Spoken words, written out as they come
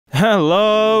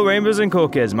Hello, Rainbows and Cool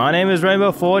Kids. My name is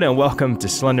RainbowFloyd, and welcome to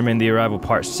Slenderman The Arrival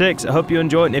Part 6. I hope you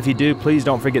enjoyed, and if you do, please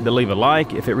don't forget to leave a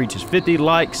like. If it reaches 50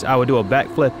 likes, I will do a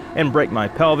backflip and break my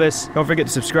pelvis. Don't forget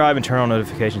to subscribe and turn on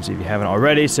notifications if you haven't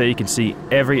already, so you can see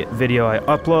every video I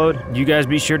upload. You guys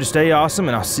be sure to stay awesome,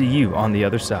 and I'll see you on the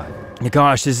other side.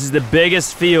 Gosh, this is the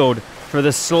biggest field for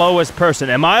the slowest person.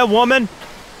 Am I a woman?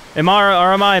 Am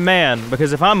I a man?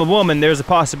 Because if I'm a woman, there's a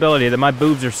possibility that my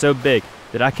boobs are so big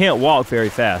that I can't walk very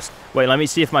fast. Wait, let me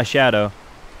see if my shadow...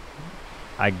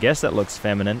 I guess that looks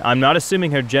feminine. I'm not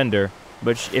assuming her gender,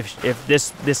 but if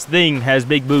this thing has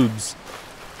big boobs,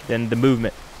 then the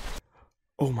movement...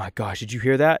 Oh my gosh, did you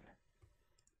hear that?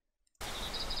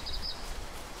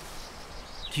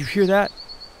 Do you hear that?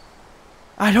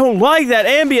 I don't like that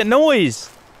ambient noise!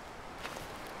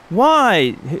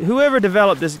 Why? Whoever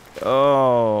developed this...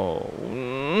 Oh...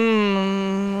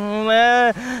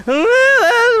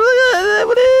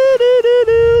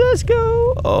 Let's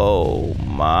go. Oh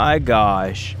my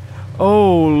gosh.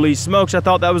 Holy smokes, I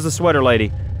thought that was the sweater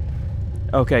lady.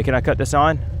 Okay, can I cut this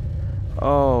on?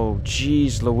 Oh,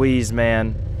 jeez Louise,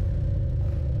 man.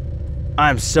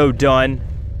 I'm so done.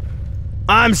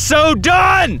 I'm so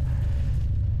done!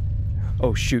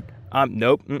 Oh, shoot.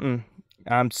 Nope,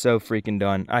 I'm so freaking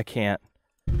done. I can't.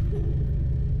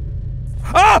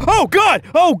 Oh God!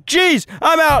 Oh jeez!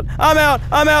 I'm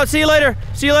out! See you later!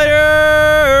 See you later!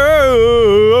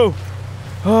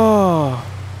 Oh,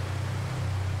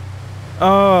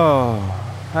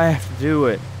 I have to do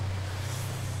it.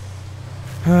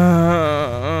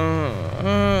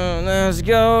 Let's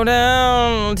go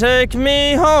down. Take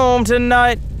me home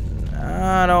tonight.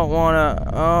 I don't wanna.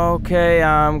 Okay,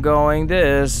 I'm going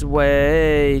this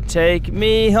way. Take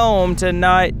me home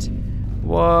tonight.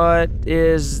 What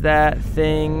is that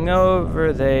thing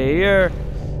over there?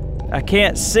 I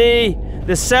can't see.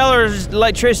 The cellar's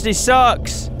electricity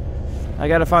sucks. I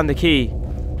gotta find the key.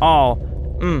 I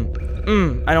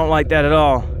don't like that at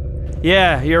all.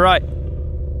 Yeah, you're right.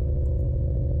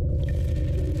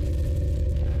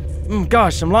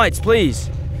 Gosh, some lights, please.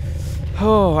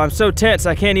 Oh, I'm so tense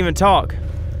I can't even talk.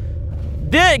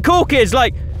 Cool Kids,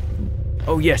 like...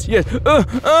 Oh, yes.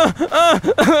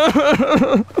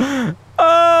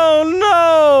 Oh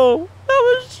no! That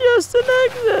was just an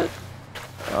exit.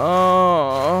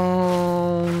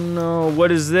 Oh no!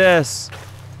 What is this?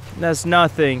 That's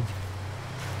nothing.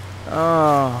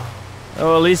 Oh,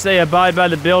 at least they abide by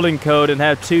the building code and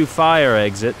have 2 fire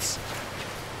exits.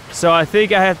 So I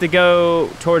think I have to go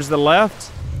towards the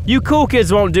left. You cool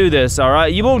kids won't do this, all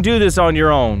right? You won't do this on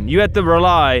your own. You have to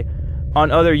rely on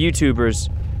other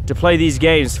YouTubers to play these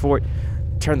games for.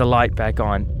 Turn the light back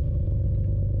on.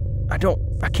 I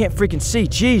can't freaking see.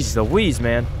 Jeez Louise,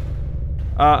 man.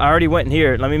 I already went in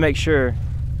here. Let me make sure.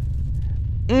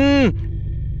 Turn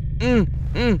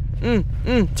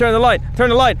the light. Turn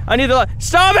the light. I need the light.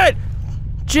 Stop it!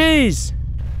 Jeez.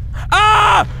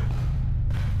 Ah!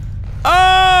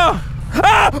 Ah!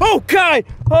 Ah! Oh, God!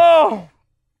 Oh!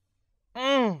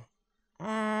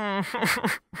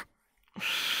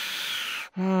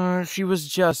 She was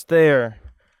just there.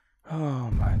 Oh,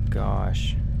 my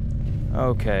gosh.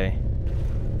 Okay.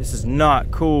 This is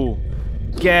not cool.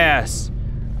 Gas.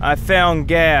 I found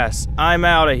gas. I'm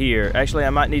out of here. Actually, I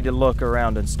might need to look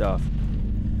around and stuff.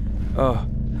 Oh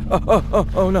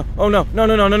no. Oh no.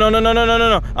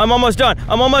 No. I'm almost done.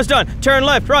 Turn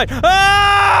left, right.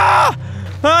 Ah!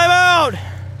 I'm out.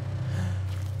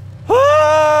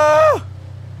 Ah!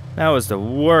 That was the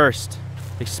worst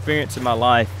experience of my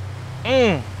life.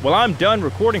 Well, I'm done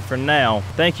recording for now.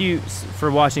 Thank you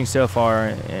for watching so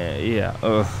far. Yeah.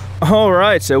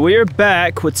 Alright, so we are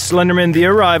back with Slenderman The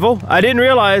Arrival. I didn't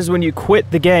realize when you quit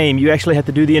the game, you actually have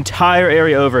to do the entire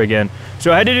area over again.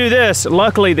 So I had to do this.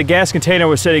 Luckily, the gas container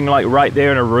was sitting like right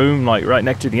there in a room, like right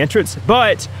next to the entrance.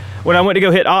 But when I went to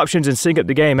go hit options and sync up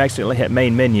the game, I accidentally hit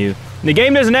main menu. And the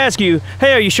game doesn't ask you,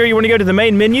 hey, are you sure you want to go to the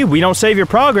main menu? We don't save your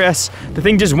progress. The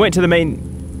thing just went to the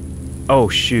main... Oh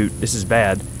shoot, this is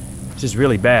bad. This is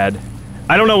really bad.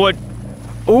 I don't know what...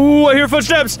 Oh, I hear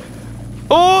footsteps!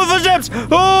 Oh, footsteps!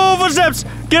 Oh, footsteps!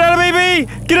 Get out of me, bee!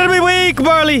 Get out of me, weak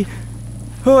barley!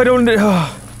 Oh, I don't...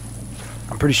 Oh.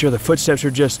 I'm pretty sure the footsteps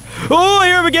are just... Oh, I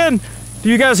hear them again! Do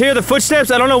you guys hear the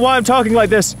footsteps? I don't know why I'm talking like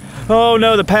this. Oh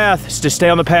no, the path. Just stay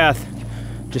on the path.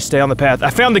 Just stay on the path. I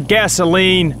found the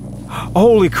gasoline.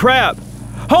 Holy crap!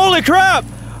 Holy crap!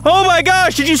 Oh my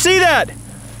gosh, did you see that?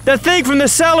 That thing from the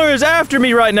cellar is after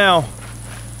me right now.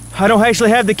 I don't actually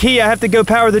have the key. I have to go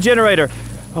power the generator.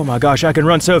 Oh my gosh, I can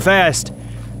run so fast.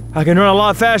 I can run a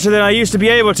lot faster than I used to be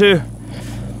able to.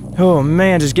 Oh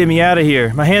man, just get me out of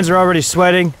here. My hands are already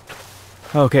sweating.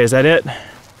 Okay, is that it?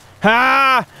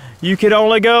 Ah! You can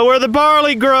only go where the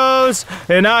barley grows,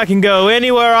 and I can go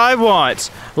anywhere I want.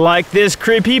 Like this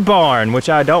creepy barn, which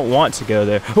I don't want to go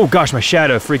there. Oh gosh, my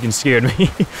shadow freaking scared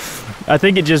me. I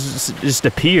think it just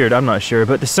appeared, I'm not sure.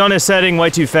 But the sun is setting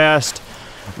way too fast,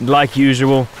 like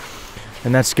usual.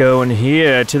 And let's go in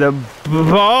here to the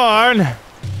barn.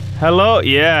 Hello,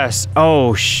 yes.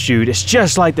 Oh shoot, it's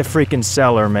just like the freaking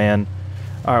cellar, man.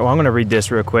 All right, well, I'm gonna read this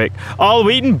real quick. All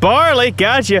wheat and barley,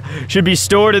 gotcha, should be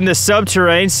stored in the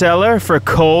subterranean cellar for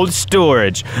cold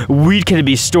storage. Wheat can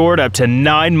be stored up to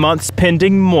 9 months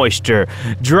pending moisture.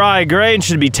 Dry grain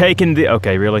should be taken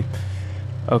okay, really?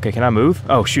 Okay, can I move?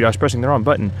 Oh shoot, I was pressing the wrong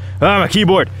button. Ah, my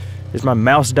keyboard! Is my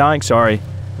mouse dying? Sorry.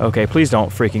 Okay, please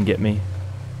don't freaking get me.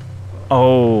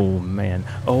 Oh man,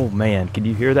 can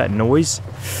you hear that noise?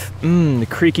 The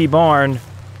creaky barn.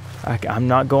 I'm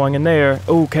not going in there.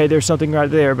 Okay, there's something right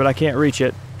there, but I can't reach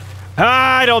it.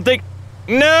 I don't think...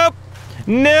 Nope!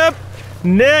 Nope!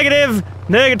 Negative!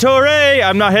 Negatory!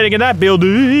 I'm not heading in that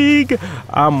building!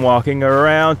 I'm walking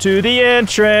around to the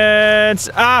entrance!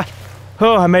 Ah!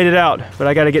 Oh, I made it out, but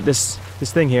I gotta get this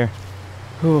thing here.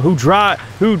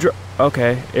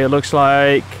 Okay, it looks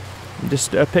like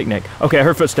just a picnic. Okay, I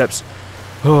heard footsteps.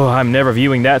 Oh, I'm never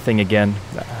viewing that thing again.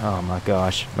 Oh my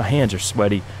gosh, my hands are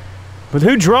sweaty. But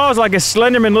who draws like a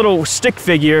Slenderman little stick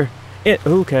figure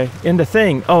in the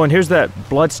thing? Oh, and here's that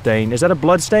blood stain. Is that a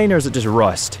blood stain or is it just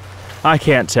rust? I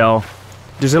can't tell.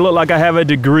 Does it look like I have a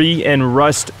degree in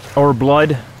rust or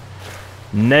blood?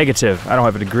 Negative. I don't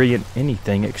have a degree in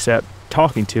anything except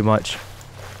talking too much.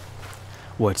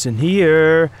 What's in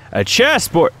here? A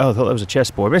chessboard. Oh, I thought that was a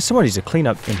chessboard. Man, someone needs to clean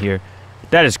up in here.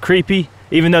 That is creepy,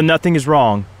 even though nothing is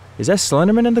wrong. Is that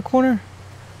Slenderman in the corner?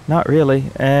 Not really.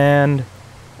 And...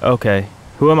 okay,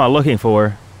 who am I looking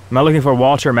for? Am I looking for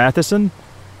Walter Matheson?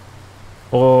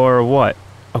 Or what?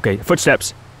 Okay,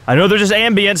 footsteps. I know they're just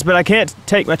ambience, but I can't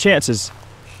take my chances.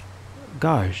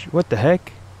 Gosh, what the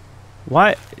heck?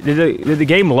 Why? Did the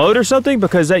game load or something?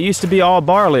 Because that used to be all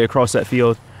barley across that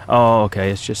field. Oh, okay,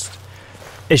 it's just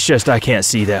I can't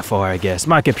see that far, I guess.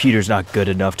 My computer's not good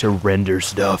enough to render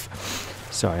stuff.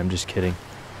 Sorry, I'm just kidding.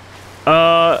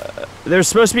 There's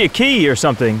supposed to be a key or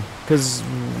something, because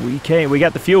we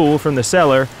got the fuel from the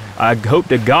cellar. I hope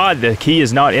to God the key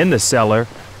is not in the cellar,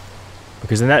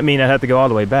 because then that means I'd have to go all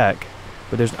the way back.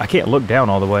 But I can't look down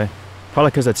all the way.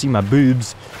 Probably because I'd see my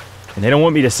boobs, and they don't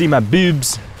want me to see my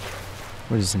boobs.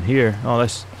 What is in here? Oh,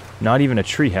 that's not even a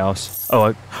tree house.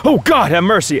 Oh God, have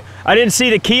mercy! I didn't see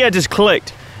the key, I just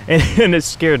clicked, and it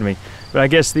scared me. But I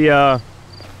guess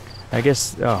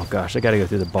oh gosh, I gotta go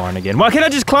through the barn again. Why can't I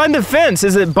just climb the fence?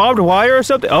 Is it barbed wire or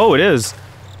something? Oh, it is.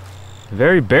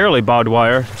 Very barely barbed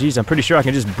wire. Jeez, I'm pretty sure I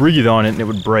can just breathe on it and it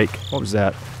would break. What was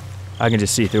that? I can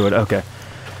just see through it, okay.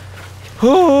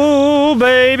 Oh,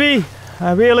 baby.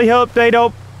 I really hope they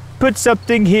don't put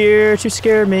something here to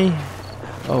scare me.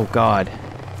 Oh, God.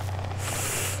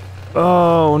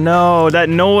 Oh, no, that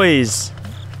noise.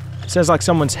 It sounds like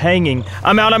someone's hanging.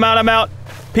 I'm out.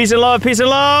 Peace and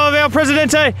love, El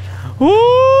Presidente.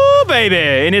 Ooh, baby,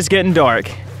 and it's getting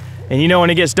dark. And you know when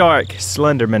it gets dark,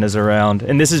 Slenderman is around.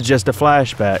 And this is just a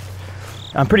flashback.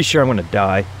 I'm pretty sure I'm gonna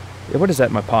die. What is that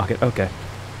in my pocket? Okay.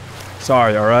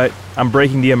 Sorry, alright? I'm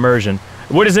breaking the immersion.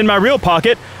 What is in my real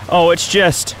pocket? Oh, it's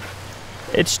just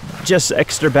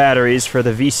extra batteries for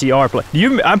the VCR play.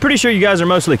 I'm pretty sure you guys are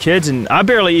mostly kids, and I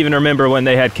barely even remember when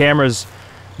they had cameras.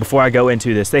 Before I go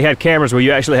into this, they had cameras where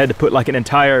you actually had to put like an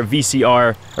entire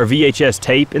VCR or VHS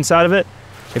tape inside of it.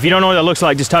 If you don't know what that looks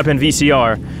like, just type in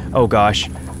VCR. Oh gosh.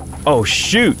 Oh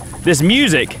shoot, this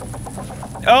music.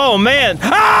 Oh man.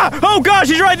 Ah! Oh gosh,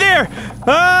 he's right there.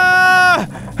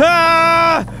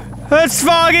 It's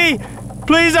foggy.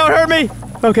 Please don't hurt me.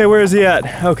 Okay, where is he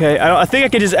at? Okay, I think I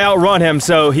could just outrun him,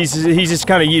 so he's just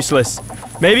kind of useless.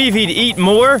 Maybe if he'd eat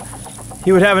more,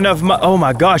 he would have enough. Oh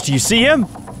my gosh, do you see him?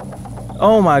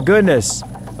 Oh my goodness.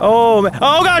 Oh man.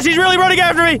 Oh gosh, he's really running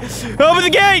after me! Open the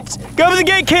gates! Go open the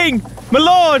gate, King! My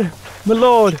lord! My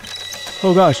lord!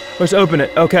 Oh gosh, let's open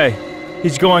it. Okay.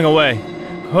 He's going away.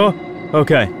 Oh,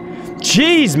 okay.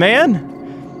 Jeez,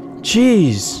 man!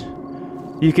 Jeez.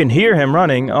 You can hear him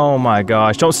running. Oh my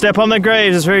gosh. Don't step on the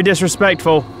graves, it's very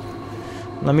disrespectful.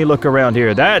 Let me look around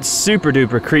here. That's super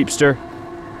duper creepster.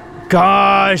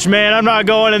 Gosh, man, I'm not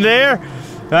going in there.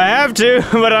 I have to,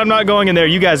 but I'm not going in there.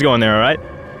 You guys go in there, alright?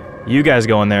 You guys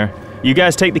go in there. You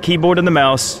guys take the keyboard and the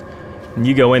mouse, and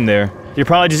you go in there. You're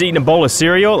probably just eating a bowl of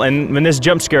cereal, and when this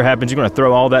jump scare happens, you're gonna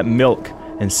throw all that milk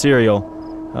and cereal.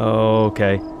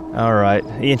 Okay. Alright.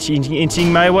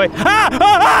 Inching my way. Ah!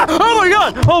 Ah! Ah! Oh my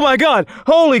god! Oh my god!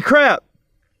 Holy crap!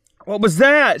 What was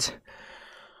that?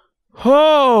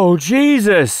 Oh,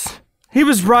 Jesus! He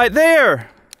was right there!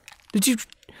 Did you?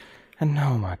 And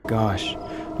oh my gosh.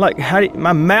 Like,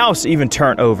 my mouse even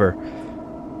turned over.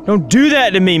 Don't do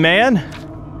that to me, man.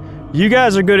 You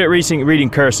guys are good at reading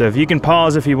cursive. You can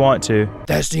pause if you want to.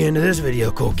 That's the end of this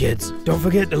video, cool kids. Don't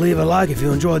forget to leave a like if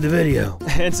you enjoyed the video.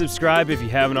 And subscribe if you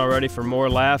haven't already for more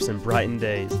laughs and brightened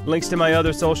days. Links to my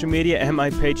other social media and my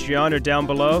Patreon are down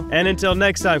below. And until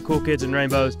next time, cool kids and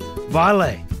rainbows,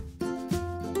 Vale.